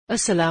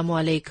Assalamu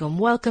alaikum.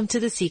 Welcome to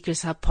the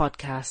Seekers Hub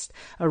podcast,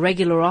 a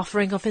regular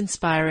offering of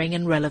inspiring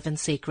and relevant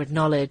sacred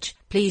knowledge.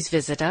 Please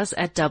visit us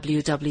at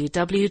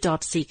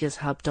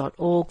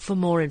www.seekershub.org for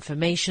more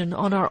information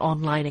on our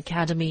online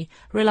academy,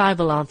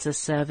 reliable answers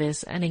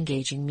service and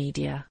engaging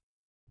media.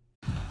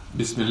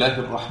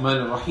 Bismillahir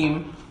Rahmanir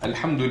Rahim.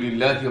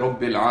 Alhamdulillahi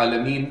Rabbil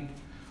Alameen.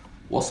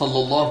 Wa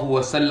sallallahu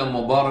wa sallam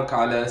wa baraka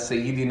ala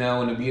Sayyidina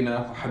wa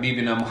Nabina wa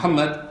Habibina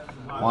Muhammad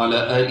wa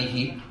ala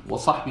alihi wa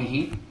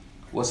sahbihi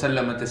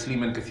وَسَلَّمَ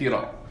تَسْلِيمًا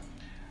كَثِيرًا.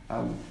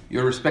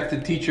 Your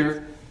respected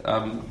teacher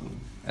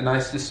and I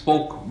just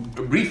spoke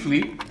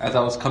briefly as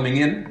I was coming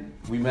in.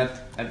 We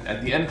met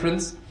at the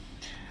entrance,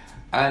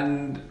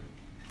 and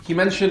he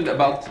mentioned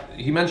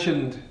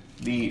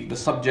the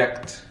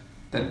subject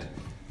that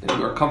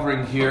we are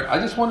covering here. I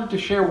just wanted to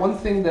share one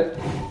thing that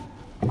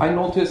I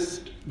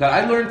noticed, that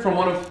I learned from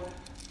one of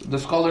the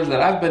scholars that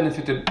I've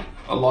benefited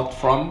a lot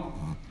from,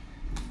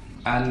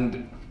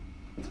 and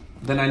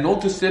then I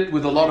noticed it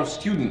with a lot of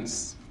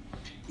students,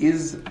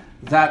 is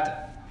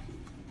that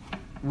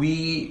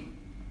we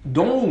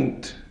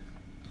don't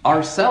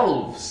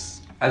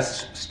ourselves,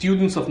 as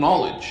students of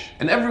knowledge,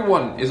 and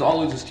everyone is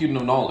always a student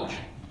of knowledge,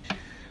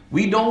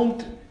 we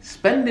don't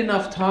spend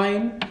enough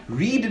time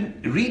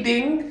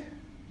reading,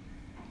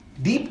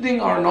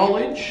 deepening our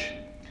knowledge,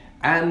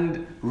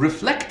 and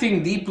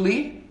reflecting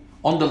deeply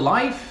on the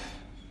life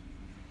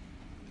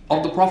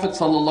of the Prophet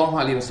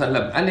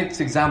ﷺ and its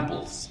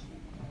examples.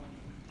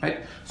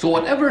 Right? So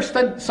whatever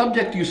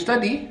subject you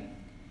study,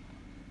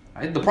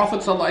 right, the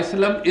Prophet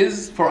ﷺ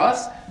is for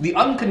us the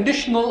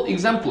unconditional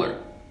exemplar.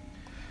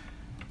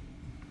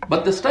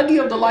 But the study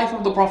of the life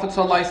of the Prophet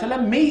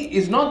ﷺ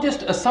is not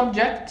just a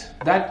subject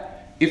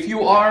that if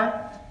you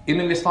are in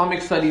an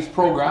Islamic studies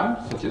program,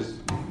 such as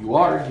you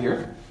are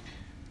here,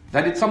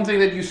 that it's something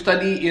that you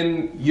study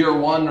in year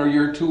 1 or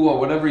year 2 or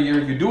whatever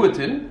year you do it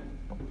in.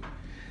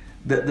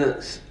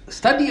 The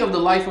study of the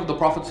life of the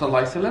Prophet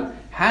ﷺ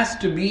has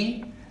to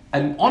be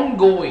an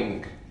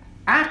ongoing,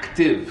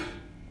 active,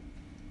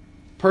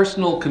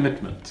 personal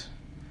commitment.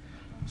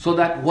 So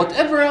that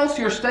whatever else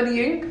you're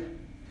studying,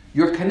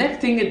 you're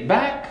connecting it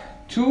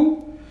back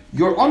to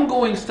your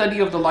ongoing study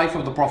of the life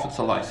of the Prophet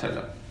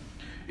ﷺ.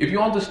 If you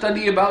want to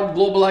study about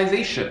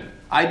globalization,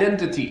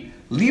 identity,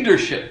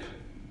 leadership,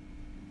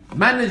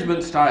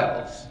 management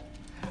styles,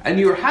 and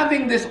you're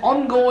having this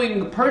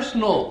ongoing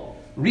personal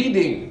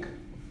reading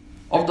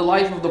of the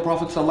life of the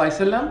Prophet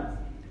ﷺ,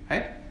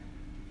 right,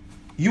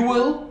 you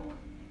will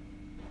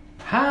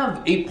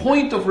have a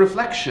point of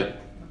reflection,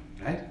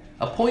 right?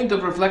 A point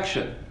of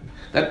reflection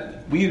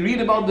that we read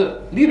about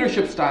the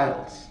leadership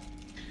styles.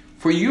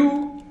 For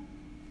you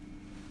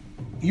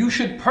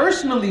should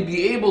personally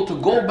be able to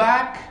go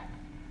back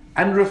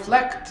and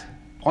reflect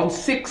on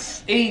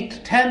 6,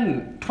 8,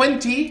 10,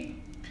 20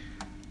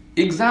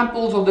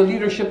 examples of the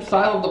leadership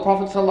style of the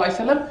Prophet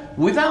ﷺ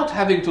without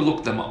having to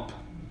look them up.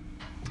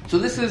 So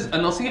this is a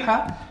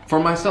nasiha for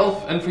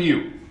myself and for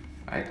you,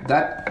 right?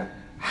 That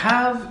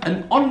have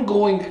an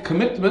ongoing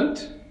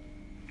commitment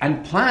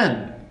and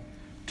plan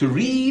to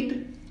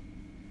read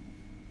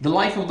the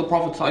life of the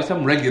Prophet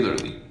ﷺ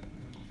regularly.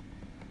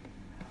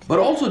 But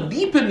also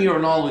deepen your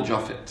knowledge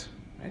of it.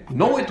 Right?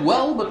 Know it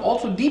well, but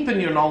also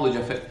deepen your knowledge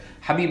of it.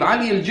 Habib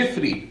Ali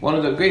al-Jifri, one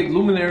of the great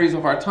luminaries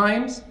of our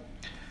times,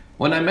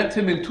 when I met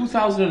him in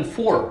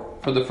 2004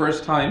 for the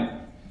first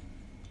time,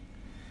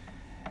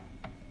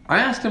 I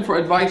asked him for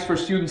advice for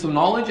students of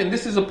knowledge, and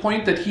this is a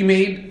point that he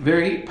made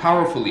very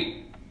powerfully.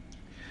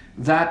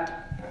 That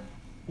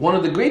one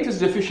of the greatest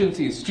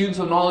deficiencies students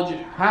of knowledge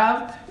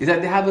have is that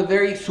they have a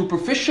very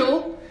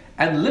superficial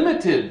and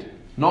limited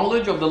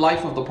knowledge of the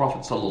life of the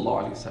Prophet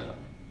ﷺ.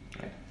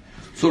 Right?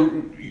 So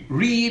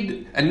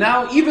read, and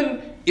now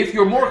even if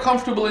you're more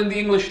comfortable in the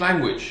English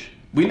language,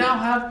 we now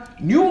have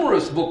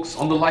numerous books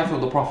on the life of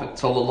the Prophet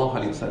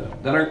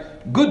ﷺ that are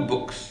good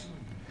books.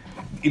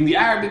 In the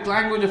Arabic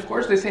language, of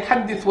course, they say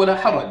hadith wala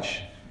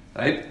haraj,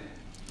 right?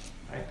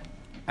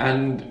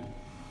 And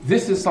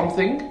this is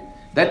something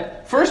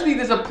that, firstly,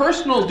 there's a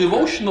personal,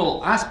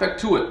 devotional aspect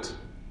to it.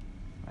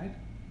 Right?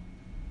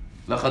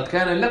 لَقَدْ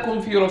كَانَ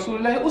لَكُمْ فِي رَسُولِ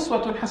اللَّهِ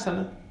أُسْوَةٌ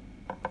حَسَنَةٌ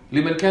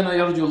لِمَنْ كَانَ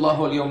يَرْجُو اللَّهَ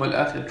وَالْيَوْمَ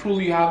الْآخِرِ.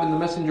 Truly you have in the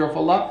Messenger of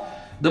Allah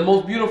the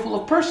most beautiful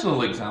of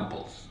personal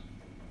examples.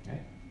 Okay?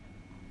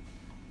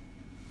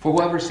 For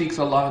whoever seeks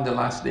Allah in the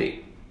last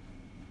day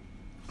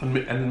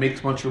and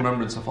makes much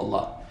remembrance of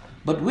Allah.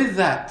 But with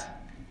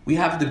that, we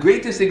have the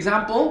greatest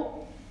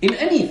example in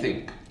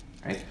anything.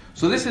 Right?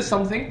 So this is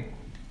something,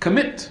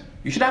 commit.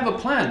 You should have a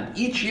plan.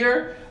 Each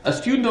year, a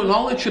student of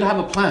knowledge should have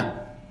a plan.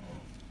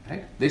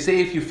 Right? They say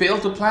if you fail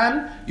to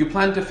plan, you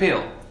plan to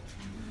fail.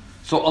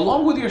 So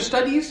along with your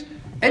studies,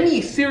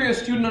 any serious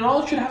student of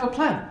knowledge should have a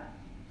plan.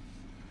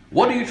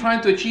 What are you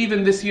trying to achieve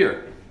in this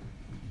year?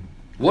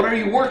 What are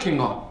you working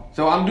on?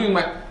 So I'm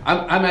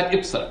at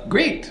IPSA.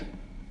 Great.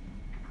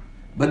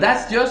 But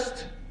that's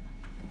just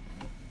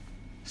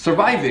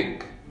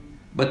surviving.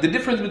 But the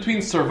difference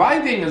between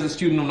surviving as a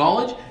student of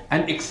knowledge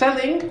and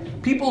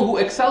excelling, people who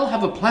excel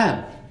have a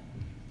plan.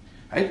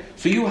 Right?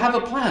 So you have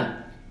a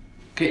plan.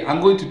 okay,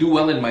 I'm going to do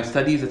well in my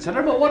studies,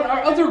 etc. But what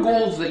are other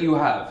goals that you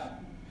have?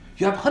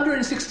 You have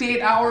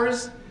 168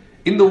 hours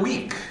in the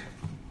week.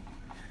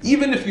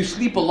 Even if you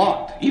sleep a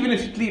lot, even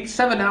if you sleep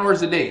 7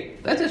 hours a day,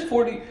 that's just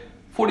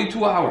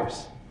 42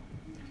 hours.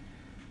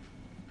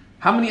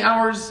 How many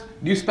hours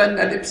do you spend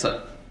at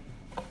IPSA?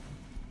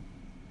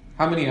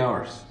 How many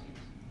hours?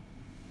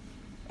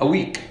 A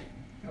week?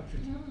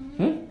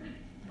 Maybe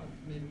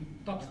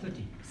top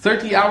 30.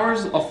 30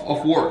 hours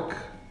of work.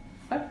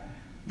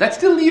 That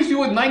still leaves you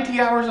with 90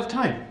 hours of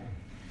time.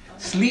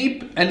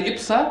 Sleep and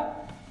IPSA,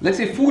 let's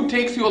say food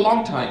takes you a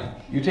long time.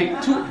 You take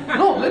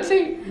let's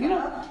say,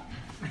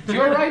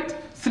 you're right,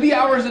 3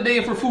 hours a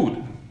day for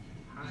food.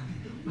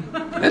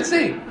 Let's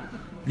say,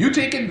 you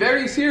take it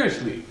very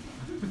seriously.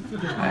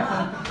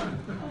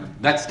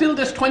 That's still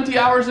just 20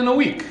 hours in a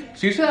week.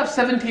 So you still have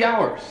 70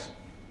 hours.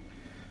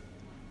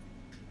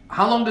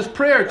 How long does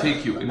prayer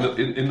take you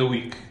in the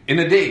week? In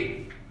a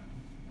day?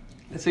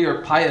 Let's say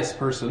you're a pious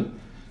person.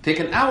 Take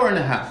an hour and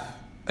a half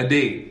a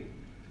day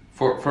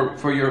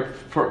for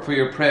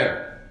your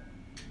prayer.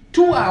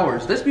 2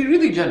 hours. Let's be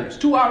really generous.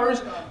 2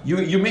 hours.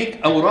 You make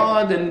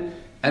awrad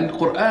and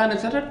Quran,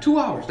 etc. 2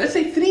 hours. Let's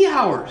say 3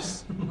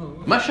 hours.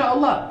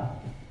 MashaAllah.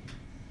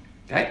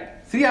 Okay?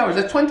 3 hours.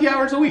 That's 20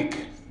 hours a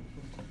week.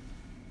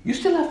 You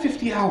still have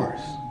 50 hours.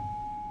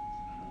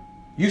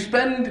 You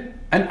spend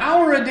an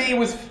hour a day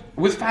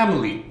with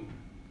family.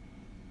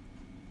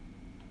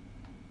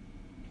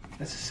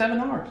 That's 7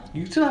 hours.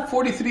 You still have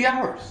 43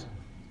 hours.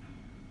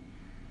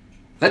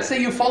 Let's say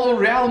you follow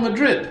Real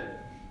Madrid.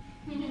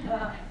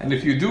 And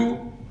if you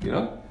do,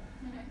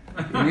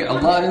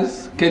 Allah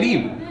is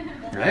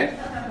Kareem, right?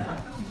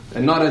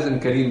 And not as in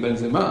Kareem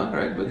Benzema,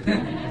 right? But,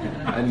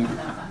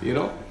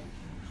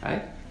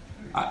 right?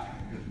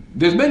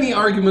 There's many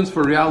arguments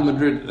for Real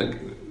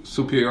Madrid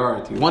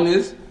superiority. One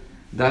is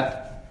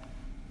that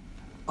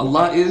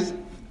Allah is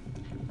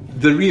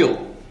the real,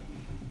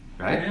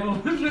 right?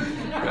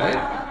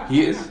 Right?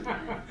 He is,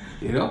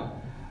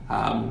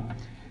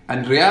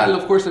 and Real,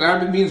 of course, in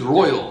Arabic means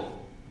royal.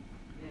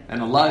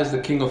 And Allah is the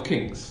King of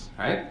Kings,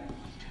 right?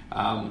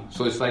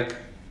 So it's like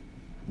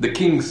the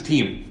King's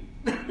team,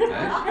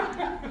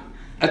 right?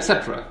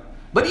 Etc.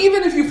 But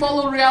even if you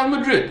follow Real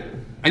Madrid,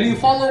 and you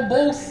follow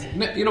both,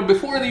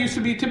 before there used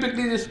to be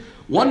typically this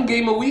 1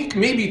 game a week,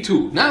 maybe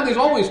 2. Now there's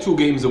always 2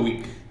 games a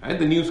week, right?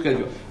 The new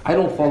schedule. I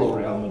don't follow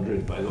Real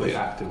Madrid, by the way,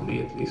 actively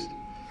at least.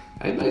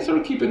 I sort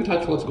of keep in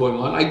touch what's going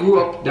on. I grew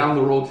up down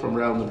the road from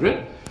Real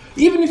Madrid.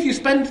 Even if you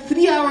spend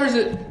 3 hours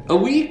a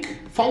week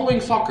following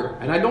soccer,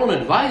 and I don't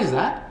advise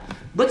that,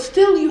 but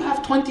still you have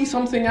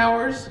 20-something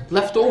hours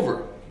left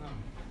over.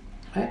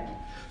 Right?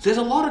 So there's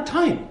a lot of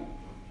time.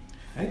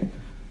 Right?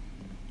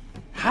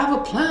 Have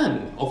a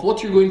plan of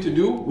what you're going to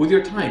do with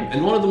your time.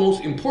 And one of the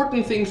most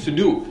important things to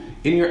do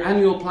in your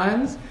annual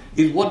plans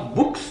is what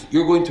books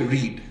you're going to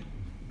read.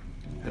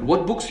 And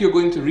what books you're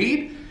going to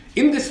read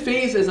in this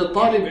phase as a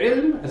talib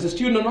ilm, as a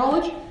student of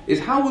knowledge, is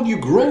how will you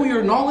grow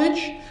your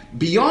knowledge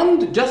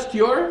beyond just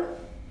your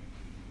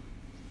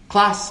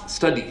class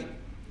study.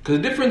 Because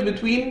the difference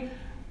between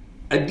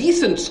a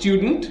decent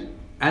student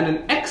and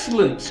an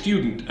excellent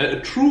student, a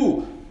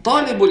true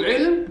talibul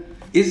ilm,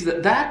 is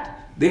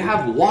that they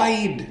have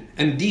wide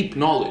and deep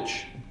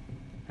knowledge.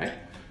 Right?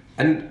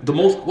 And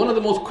one of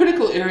the most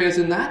critical areas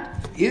in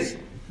that is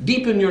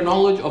deepen your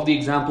knowledge of the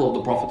example of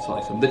the Prophet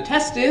ﷺ. The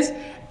test is,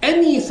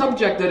 any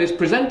subject that is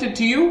presented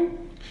to you,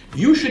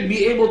 you should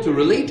be able to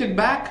relate it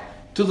back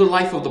to the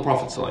life of the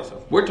Prophet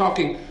ﷺ. We're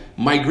talking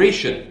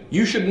migration.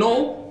 You should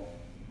know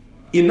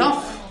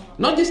enough,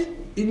 not just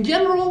in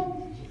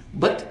general,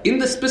 but in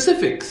the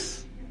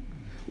specifics.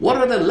 What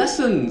are the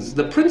lessons,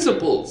 the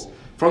principles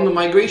from the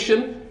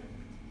migrations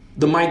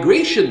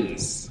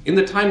in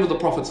the time of the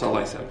Prophet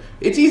ﷺ?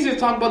 It's easy to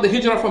talk about the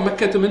hijrah from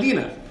Mecca to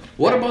Medina.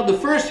 What about the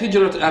first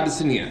hijrah to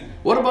Abyssinia?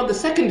 What about the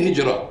second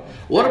hijrah?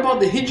 What about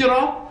the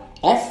hijrah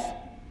of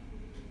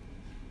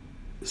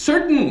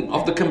certain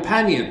of the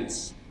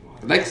companions,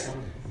 right,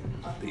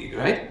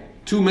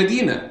 to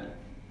Medina,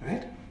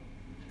 right?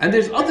 And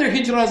there's other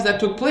hijrahs that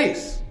took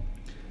place.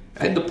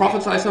 And the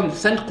Prophet ﷺ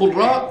sent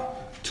Qurra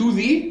to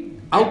the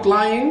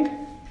outlying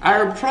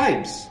Arab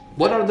tribes.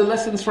 What are the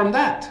lessons from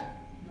that?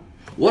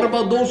 What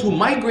about those who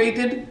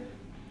migrated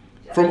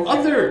from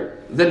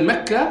other than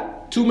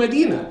Mecca to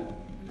Medina?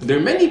 There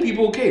are many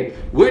people who came.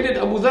 Where did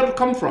Abu Dharr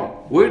come from?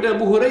 Where did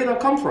Abu Hurairah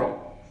come from?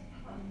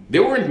 They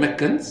weren't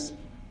Meccans.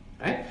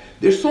 Right?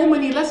 There's so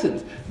many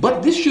lessons.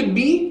 But this should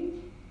be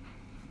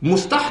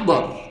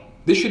mustahdar.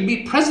 This should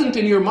be present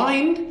in your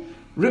mind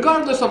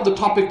regardless of the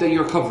topic that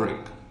you're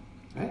covering.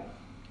 Right?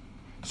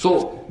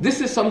 So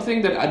this is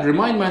something that I'd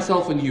remind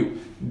myself and you.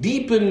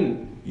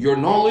 Deepen your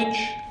knowledge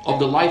of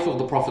the life of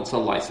the Prophet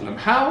ﷺ.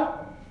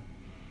 How?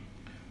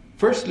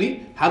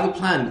 Firstly, have a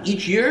plan.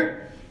 Each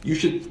year, you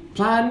should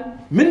plan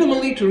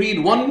minimally to read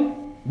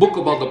 1 book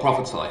about the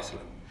Prophet ﷺ.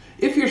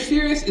 If you're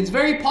serious, it's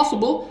very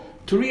possible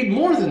to read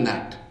more than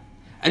that.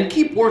 And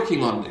keep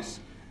working on this.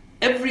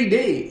 Every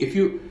day, if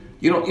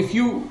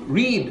you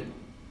read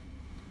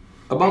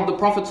about the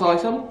Prophet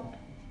ﷺ,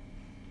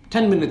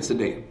 10 minutes a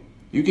day.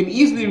 You can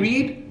easily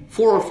read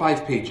 4 or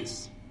 5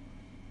 pages.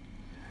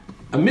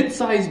 A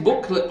mid-sized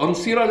book on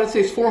Sirah, let's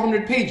say, is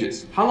 400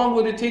 pages. How long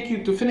would it take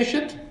you to finish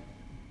it?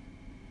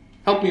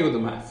 Help me with the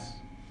maths.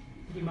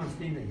 3 months,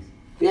 10 days.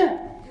 Yeah,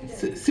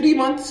 3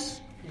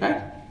 months,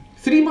 right?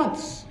 3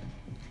 months.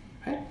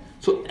 Right?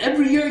 So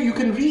every year you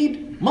can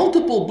read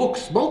multiple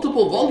books,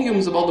 multiple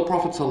volumes about the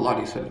Prophet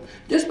ﷺ,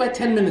 just by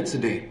 10 minutes a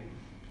day.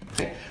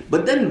 Okay?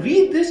 But then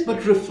read this,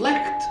 but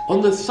reflect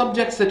on the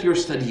subjects that you're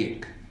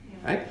studying.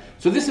 Right?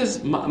 So this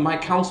is my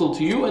counsel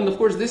to you, and of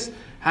course this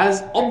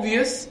has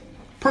obvious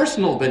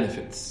personal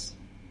benefits.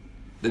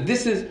 That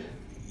this is,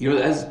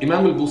 as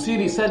Imam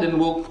al-Busiri said, and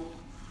we'll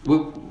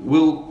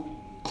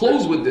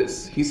close with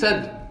this. He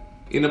said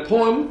in a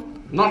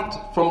poem,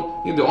 not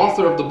from the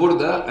author of the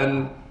Burda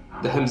and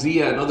the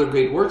Hamziya and other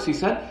great works, he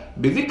said,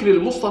 بِذِكْرِ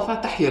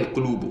الْمُصْطَفَى تَحْيَا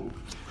الْقُلُوبُ.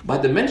 By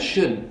the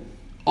mention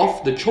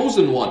of the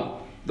chosen one,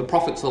 the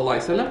Prophet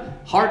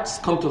ﷺ, hearts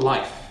come to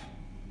life.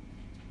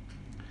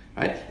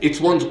 Right? It's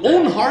one's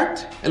own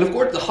heart, and of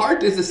course the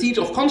heart is the seat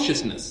of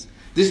consciousness.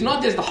 This is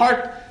not just the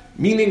heart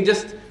meaning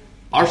just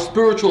our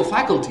spiritual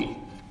faculty,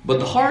 but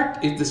the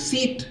heart is the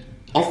seat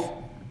of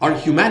our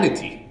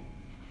humanity.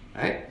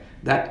 Right?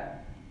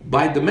 That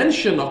by the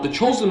mention of the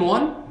chosen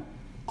one,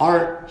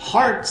 our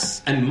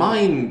hearts and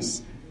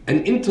minds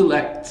and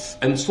intellects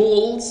and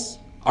souls,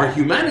 our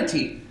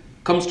humanity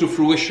comes to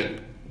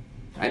fruition.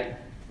 Right?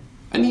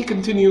 And he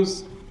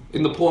continues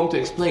in the poem to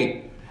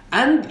explain.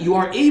 And you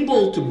are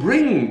able to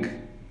bring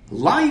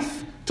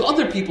life to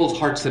other people's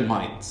hearts and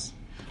minds.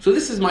 So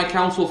this is my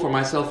counsel for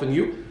myself and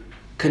you.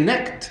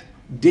 Connect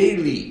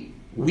daily,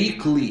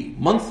 weekly,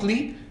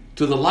 monthly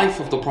to the life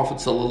of the Prophet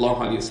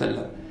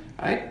ﷺ.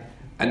 Right?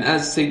 And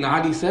as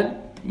Sayyidina Ali said,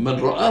 مَنْ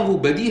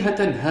رَآهُ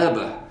بَدِيهَةً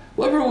هَابَهُ.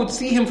 Whoever would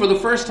see him for the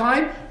first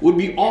time would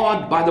be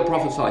awed by the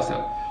Prophet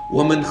ﷺ.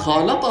 وَمَنْ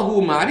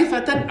خَالَطَهُ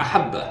مَعْرِفَةً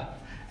أَحَبَّهُ.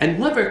 And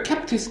whoever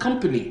kept his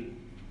company,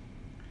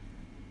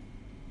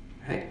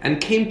 right, and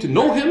came to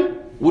know him,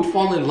 would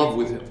fall in love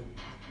with him.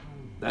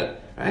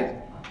 That, right?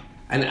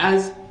 And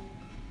as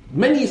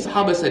many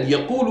Sahaba said,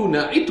 يَقُولُ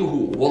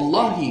نَاعِتُهُ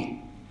وَاللَّهِ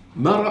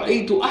مَا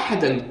رَأَيْتُ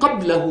أَحَدًا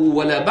قَبْلَهُ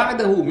وَلَا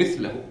بَعْدَهُ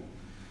مِثْلَهُ.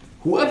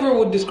 Whoever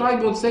would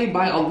describe would say,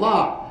 by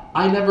Allah,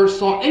 I never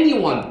saw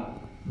anyone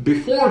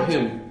before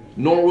him,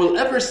 nor will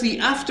ever see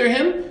after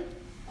him,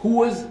 who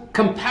was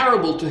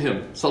comparable to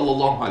him,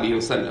 sallallahu alayhi wa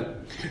sallam.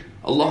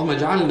 Allahumma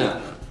ja'alna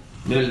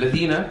min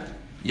alladhina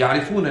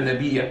ya'rifuna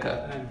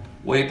nabiyyaka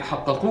wa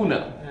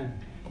yatahaqqaquna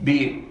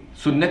bi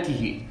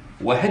sunnatihi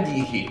wa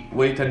hadiyihi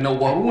wa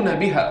yatanawwaruna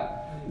biha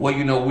wa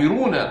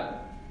yunawwiruna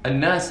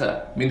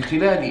an-nasa min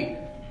khilali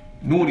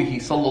نوره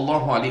صلى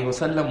الله عليه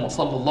وسلم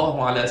وصلى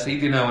الله على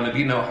سيدنا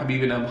ونبينا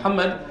وحبيبنا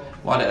محمد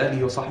وعلى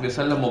آله وصحبه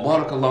وسلم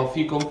وبارك الله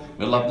فيكم.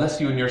 May Allah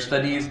bless you in your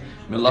studies.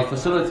 May Allah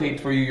facilitate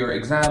for you your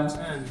exams.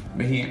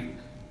 May He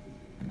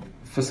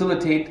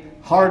facilitate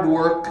hard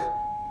work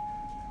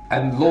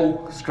and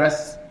low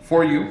stress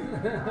for you.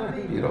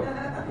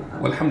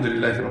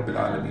 Walhamdulillahi Rabbil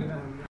Alameen.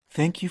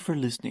 Thank you for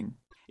listening.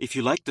 If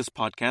you like this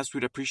podcast,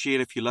 we'd appreciate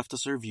if you left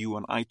us a review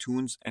on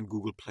iTunes and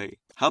Google Play.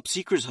 Help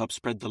Seekers Hub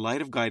spread the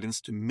light of guidance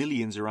to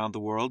millions around the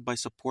world by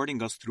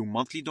supporting us through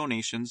monthly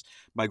donations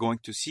by going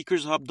to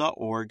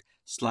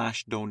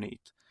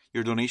seekershub.org/donate.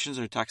 Your donations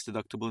are tax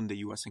deductible in the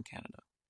US and Canada.